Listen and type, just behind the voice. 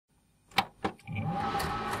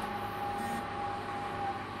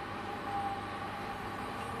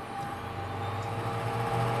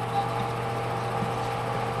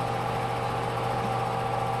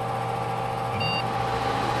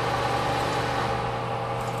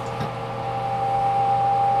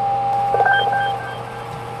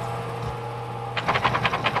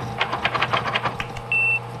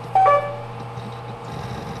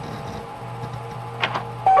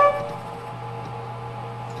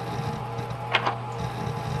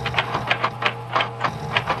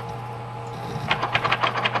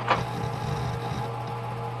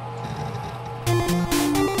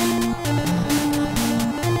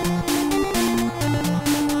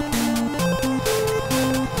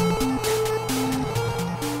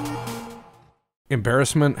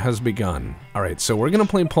Embarrassment has begun. All right, so we're gonna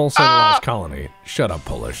play Pulsar the Lost Colony. Shut up,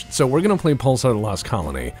 Polish. So we're gonna play Pulsar the Lost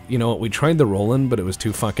Colony. You know what? We tried the roll-in, but it was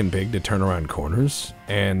too fucking big to turn around corners,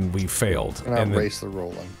 and we failed. And race the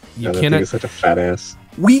roll-in. You that cannot. thing is such a fat ass.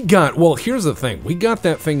 Well, here's the thing. We got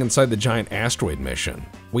that thing inside the giant asteroid mission.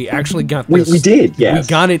 We actually got this. We did, yes. We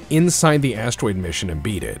got it inside the asteroid mission and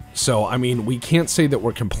beat it. So, I mean, we can't say that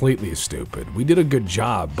we're completely stupid. We did a good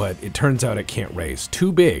job, but it turns out it can't race.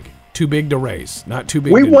 Too big. Too big to race. Not too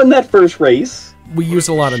big We to... won that first race. We used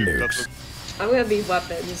a lot of nukes. I'm gonna be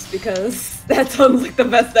weapons because that sounds like the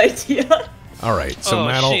best idea. Alright, so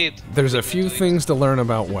Maddle, there's a few things to learn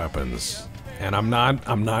about weapons. And I'm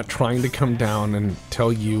not trying to come down and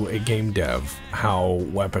tell you, a game dev, how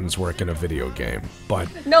weapons work in a video game, but...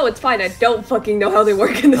 No, it's fine. I don't fucking know how they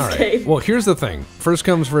work in this game. Well, here's the thing. First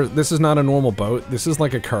comes first, this is not a normal boat. This is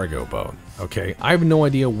like a cargo boat, okay? I have no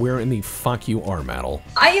idea where in the fuck you are, Maddle.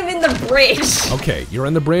 I am in the bridge. Okay, you're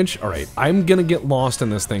in the bridge? Alright, I'm gonna get lost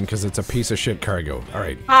in this thing because it's a piece of shit cargo.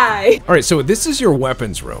 Alright. Hi. Alright, so this is your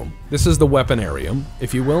weapons room. This is the weaponarium,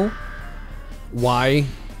 if you will. Why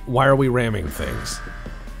are we ramming things?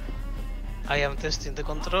 I am testing the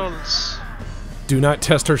controls. Do not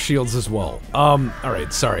test our shields as well.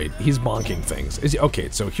 Alright, sorry. He's bonking things. Okay,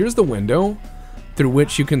 so here's the window through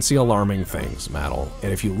which you can see alarming things, Maddle.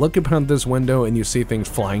 And if you look upon this window and you see things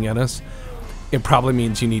flying at us, it probably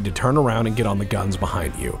means you need to turn around and get on the guns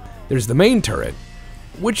behind you. There's the main turret,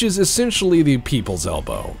 which is essentially the people's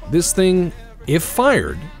elbow. This thing, if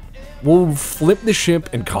fired, will flip the ship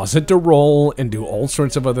and cause it to roll and do all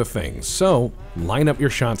sorts of other things. So, line up your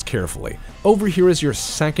shots carefully. Over here is your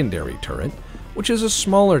secondary turret, which is a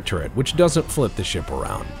smaller turret, which doesn't flip the ship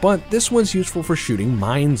around. But this one's useful for shooting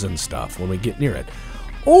mines and stuff when we get near it.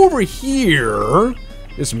 Over here,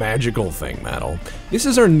 this magical thing, Maddle. This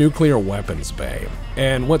is our nuclear weapons bay.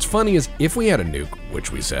 And what's funny is, if we had a nuke,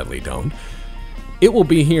 which we sadly don't, it will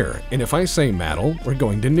be here. And if I say, Maddle, we're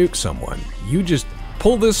going to nuke someone, you just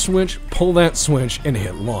pull this switch, pull that switch, and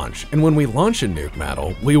hit launch. And when we launch a nuke,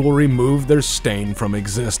 Maddle, we will remove their stain from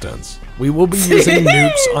existence. We will be using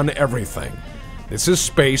nukes on everything. This is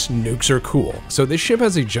space, nukes are cool. So this ship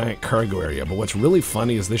has a giant cargo area, but what's really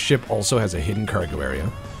funny is this ship also has a hidden cargo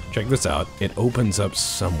area. Check this out. It opens up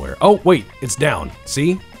somewhere. Oh, wait, it's down.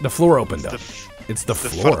 See? The floor opened up. It's the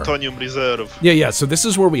floor. The Fartonium Reserve. Yeah, so this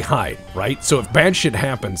is where we hide, right? So if bad shit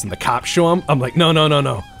happens and the cops show them, I'm like,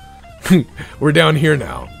 no. We're down here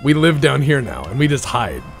now. We live down here now, and we just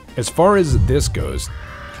hide. As far as this goes,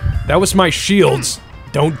 that was my shields.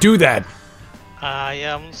 Don't do that. I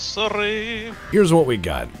am sorry. Here's what we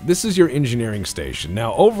got. This is your engineering station.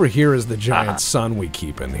 Now, over here is the giant sun we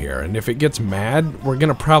keep in here, and if it gets mad, we're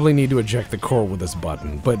gonna probably need to eject the core with this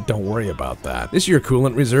button, but don't worry about that. This is your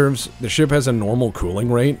coolant reserves. The ship has a normal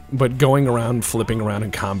cooling rate, but going around, flipping around in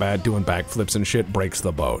combat, doing backflips and shit breaks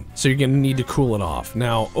the boat. So you're gonna need to cool it off.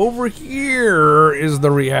 Now, over here is the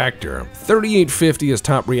reactor. 3850 is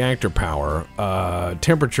top reactor power,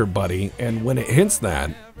 temperature buddy, and when it hits that,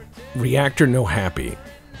 reactor no happy.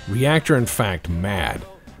 Reactor in fact mad.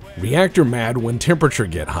 Reactor mad when temperature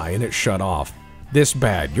get high and it shut off. This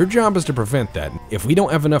bad. Your job is to prevent that. If we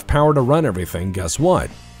don't have enough power to run everything, guess what?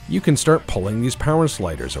 You can start pulling these power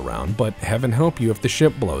sliders around, but heaven help you if the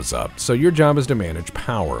ship blows up. So your job is to manage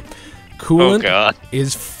power. Coolant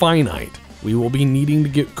is finite. We will be needing to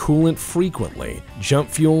get coolant frequently. Jump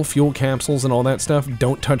fuel, fuel capsules, and all that stuff.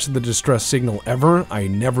 Don't touch the distress signal ever. I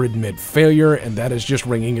never admit failure, and that is just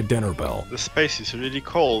ringing a dinner bell. The space is really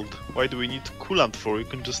cold. Why do we need coolant for? You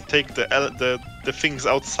can just take the things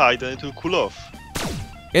outside and it will cool off.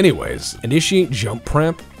 Anyways, initiate jump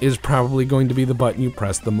prep is probably going to be the button you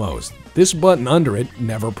press the most. This button under it,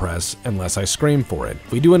 never press unless I scream for it.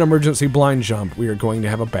 If we do an emergency blind jump, we are going to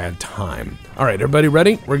have a bad time. Alright, everybody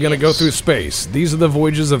ready? We're gonna go through space. These are the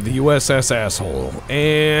voyages of the USS Asshole,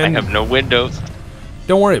 and... I have no windows.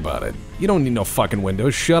 Don't worry about it. You don't need no fucking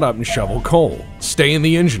windows. Shut up and shovel coal. Stay in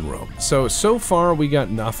the engine room. So far we got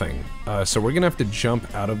nothing. So we're gonna have to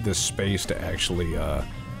jump out of this space to actually,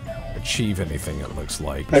 achieve anything, it looks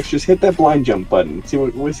like. Max, just hit that blind jump button.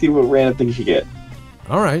 We'll see what random things you get.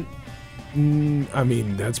 Alright. I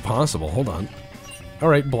mean, that's possible. Hold on.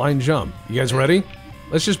 Alright, blind jump. You guys ready?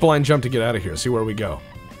 Let's just blind jump to get out of here, see where we go.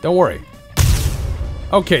 Don't worry.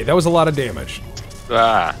 Okay, that was a lot of damage.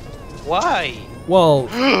 Why? Well...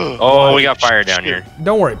 oh, we got fire down here.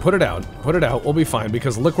 Don't worry, put it out. Put it out, we'll be fine,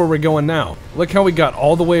 because look where we're going now. Look how we got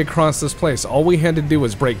all the way across this place. All we had to do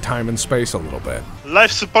was break time and space a little bit.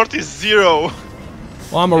 Life support is 0.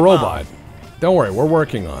 Well, I'm a robot. Don't worry, we're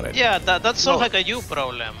working on it. Yeah, that sounds like a you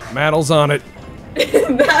problem. Maddle's on it.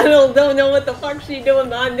 Battle don't know what the fuck she doing,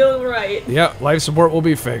 but I'm doing right. Yeah, life support will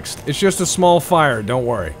be fixed. It's just a small fire, don't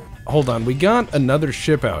worry. Hold on, we got another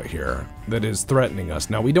ship out here that is threatening us.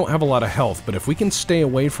 Now, we don't have a lot of health, but if we can stay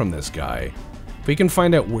away from this guy, if we can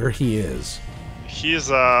find out where he is. He is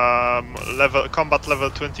combat level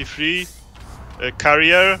 23,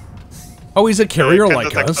 carrier. Oh, he's a carrier Can like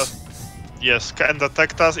detect us? Yes, can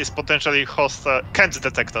detect us, is potentially hostile. Can't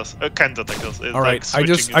detect us. Can detect us. It's All right,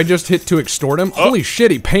 like I just hit to extort him. Holy shit,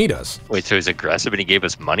 he paid us. Wait, so he's aggressive and he gave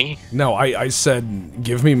us money? No, I said,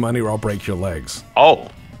 give me money or I'll break your legs. Oh.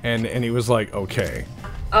 And he was like, okay.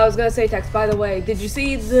 I was gonna say, Tex, by the way, did you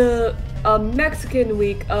see the Mexican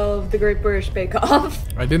week of the Great British Bake Off?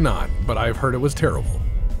 I did not, but I've heard it was terrible.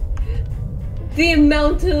 The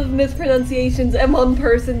amount of mispronunciations, and one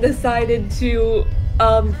person decided to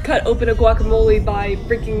cut open a guacamole by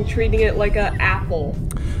freaking treating it like an apple.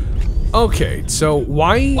 Okay, so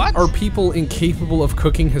why What? are people incapable of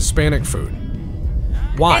cooking Hispanic food?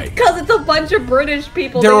 Why? Because it's a bunch of British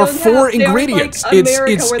people. There They are don't four have- they're ingredients. Like America, where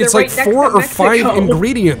It's they're like right next 4 to or 5 Mexico.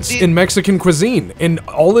 ingredients in Mexican cuisine, and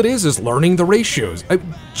all it is learning the ratios.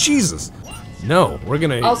 Jesus. No, we're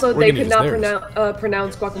gonna. Also, we're they gonna could use not theirs.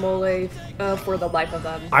 pronounce guacamole for the life of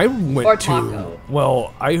them. I or went to. taco.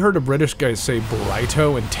 Well, I heard a British guy say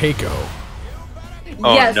burrito and taco.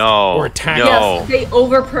 Oh yes. no. Or taco. No. Yes,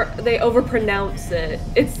 they overpronounce it.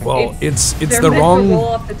 It's It's they're the meant wrong. to roll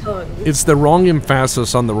off the tongue. It's the wrong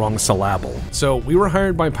emphasis on the wrong syllable. So we were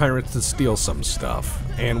hired by pirates to steal some stuff,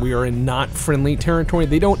 and we are in not friendly territory.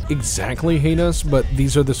 They don't exactly hate us, but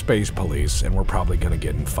these are the space police, and we're probably gonna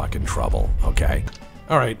get in fucking trouble, okay?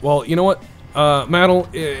 All right, well, you know what? Maddle,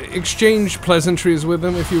 exchange pleasantries with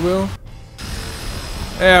them, if you will.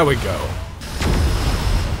 There we go.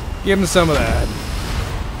 Give him some of that.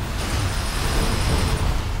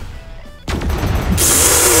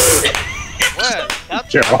 Well, that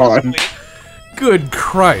John. was quick. Good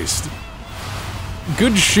Christ.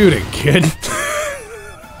 Good shooting, kid.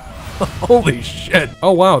 Holy shit.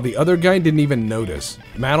 Oh wow, the other guy didn't even notice.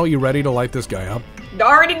 Maddle, you ready to light this guy up?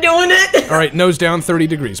 Already doing it. All right, nose down, 30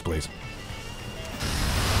 degrees, please.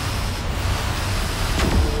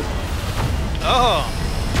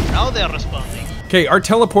 Oh, now they're responding. Okay, our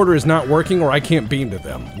teleporter is not working or I can't beam to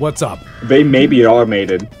them. What's up? They may be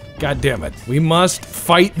automated. God damn it. We must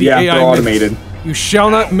fight the Yeah, AI. they're automated. You shall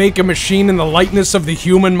not make a machine in the likeness of the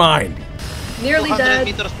human mind. Nearly 200 dead.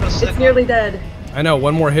 meters per It's second. nearly dead. I know,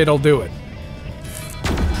 one more hit will do it.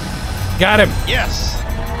 Got him. Yes.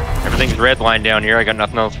 Everything's red line down here. I got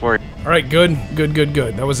nothing else for it. All right, good.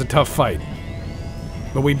 That was a tough fight.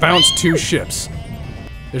 But we bounced 2 ships.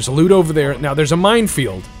 There's loot over there. Now, there's a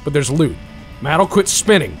minefield, but there's loot. Maddle, quit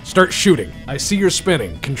spinning. Start shooting. I see you're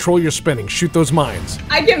spinning. Control your spinning. Shoot those mines.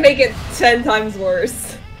 I can make it 10 times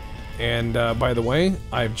worse. And by the way,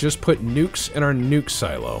 I've just put nukes in our nuke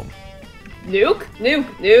silo. Nuke?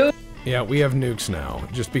 Nuke? Yeah, we have nukes now.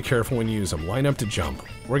 Just be careful when you use them. Line up to jump.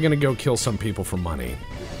 We're gonna go kill some people for money.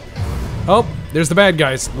 Oh, there's the bad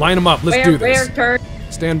guys. Line them up. Let's do this. Turn.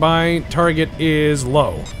 Stand by. Target is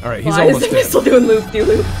low. All right, he's Why almost is the dead. missile doing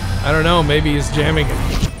loop-de-loop? I don't know. Maybe he's jamming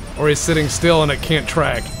it, or he's sitting still and it can't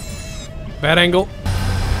track. Bad angle.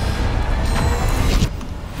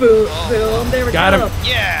 Boom, boom, there we Got go. him.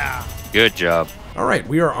 Yeah. Good job. All right,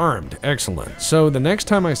 we are armed. Excellent. So the next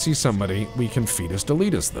time I see somebody, we can feed us,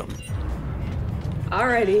 delete us them.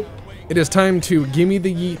 Alrighty. It is time to gimme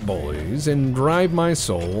the yeet boys and drive my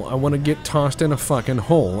soul. I want to get tossed in a fucking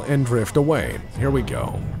hole and drift away. Here we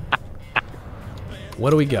go. What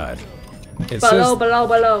do we got? It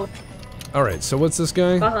Below. All right, so what's this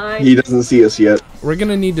guy? Behind. He doesn't see us yet. We're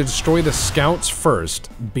gonna need to destroy the scouts first,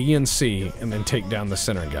 B and C, and then take down the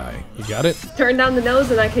center guy. You got it? Turn down the nose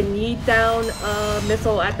and I can yeet down a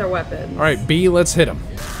missile at their weapon. All right, B, let's hit him.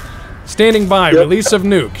 Standing by, Yep. release of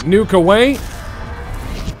nuke. Nuke away.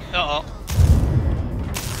 Uh-oh.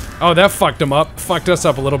 Oh, that fucked him up. Fucked us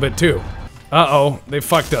up a little bit too. Uh-oh, they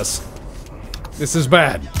fucked us. This is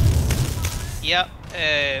bad. Yeah,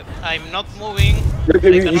 I'm not moving. You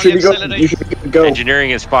I should be can go. only You should be good to go.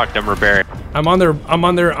 Engineering is fucked. I'm repairing. I'm on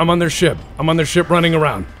their ship. I'm on their ship running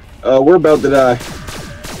around. We're about to die.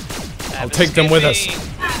 I'll take them with us.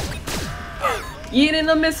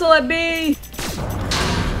 Yeeting a missile at B.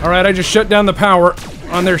 All right, I just shut down the power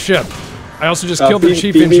on their ship. I also just killed their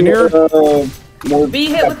chief feed me engineer. more B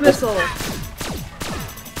hit with missile.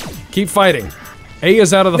 Keep fighting. A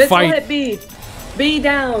is out of the Missile fight. hit B. B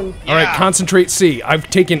down. All right, Yeah. concentrate C. I've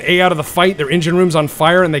taken A out of the fight. Their engine room's on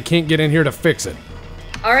fire, and they can't get in here to fix it.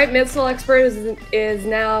 Alright, missile expert is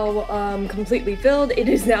now completely filled. It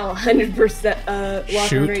is now 100%. Lock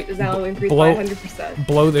Shoot. rate is now increased Blow- by 100%.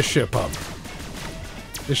 Blow this ship up.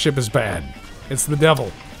 This ship is bad. It's the devil.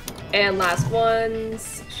 And last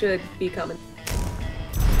ones should be coming.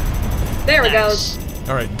 There we Nice. go.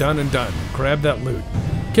 Alright, done and done. Grab that loot.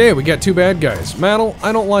 Okay, we got 2 bad guys. Maddle,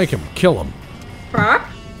 I don't like him. Kill him. Burp.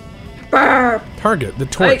 Burp. Target the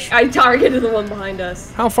torch. I targeted the one behind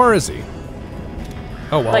us. How far is he?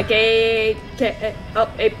 Oh well. Like 8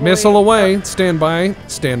 Missile away. Stand by.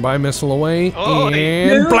 Stand by. Missile away. Oh,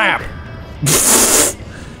 and blap.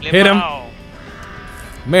 Hit him. Wow.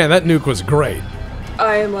 Man, that nuke was great.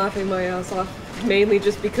 I am laughing my ass off. Mainly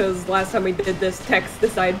just because last time we did this, Tex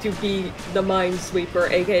decided to be the minesweeper,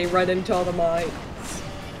 aka run into all the mines.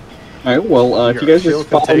 Alright, well, if you guys just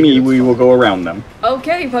follow me, we will go around them.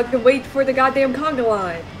 Okay, fucking wait for the goddamn conga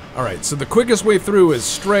line. Alright, so the quickest way through is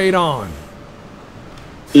straight on.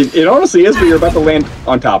 It honestly is, but you're about to land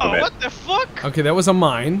on top of Oh, it. what the fuck? Okay, that was a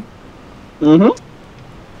mine. Mm-hmm.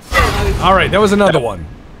 Alright, that was another one.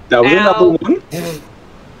 That was another one.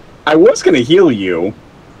 I was gonna heal you,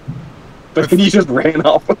 but then you just ran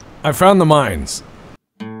off. I found the mines.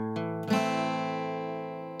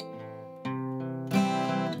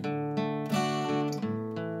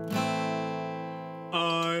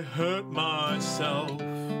 I hurt myself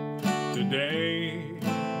today,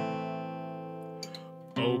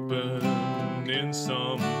 opening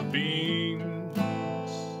some beans.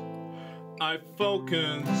 I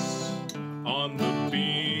focus on the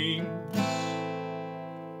beans.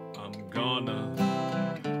 I'm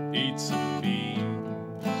gonna eat some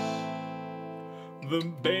beans. The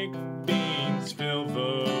baked beans fill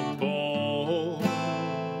the bowl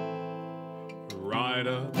right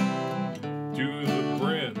up to the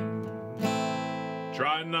brim.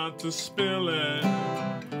 Try not to spill it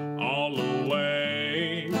all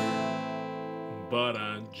away, but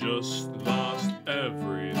I just lost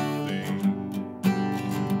everything.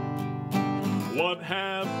 What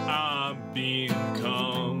have I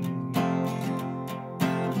become?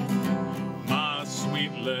 My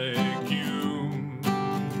sweet legume.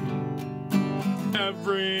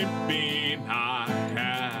 Every bean I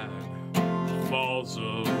had falls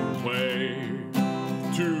away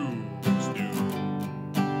to stew,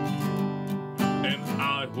 and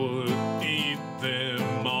I would eat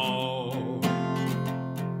them all.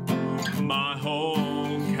 My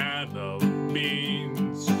whole can of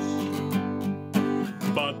beans,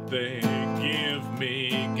 but they give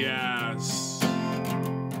me gas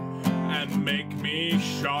and make me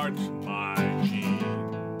shart my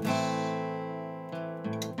jeans.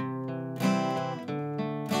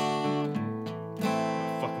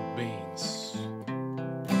 Fucking beans.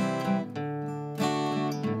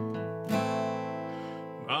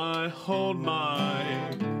 I hold my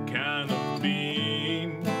can of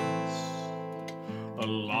beans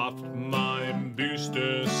aloft my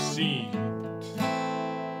booster seat,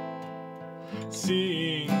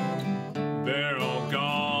 seeing they're all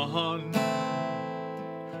gone.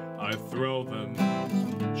 I throw them,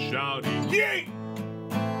 shouting, "Yay!"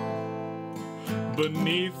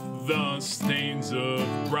 Beneath the stains of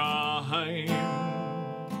brine,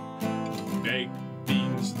 baked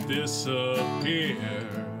beans disappear.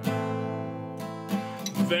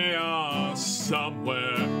 They are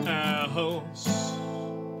somewhere else.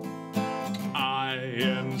 I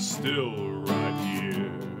am still right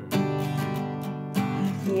here.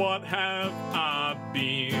 What have I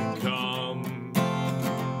become?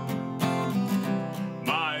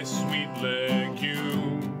 My sweet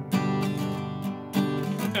legume.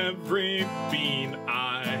 Every bean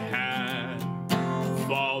I had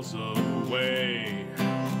falls away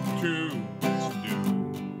to stew,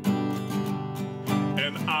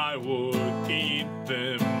 and I would eat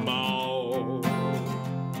them all.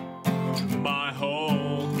 My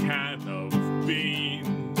whole can of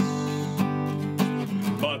beans,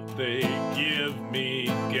 but they give me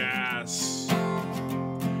gas.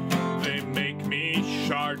 They make me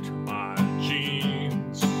shart my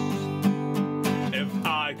jeans. If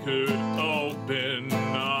I could open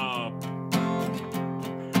up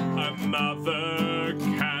another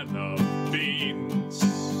can of beans,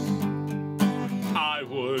 I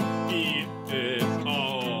would eat it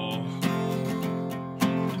all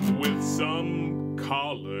with some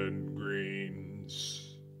collard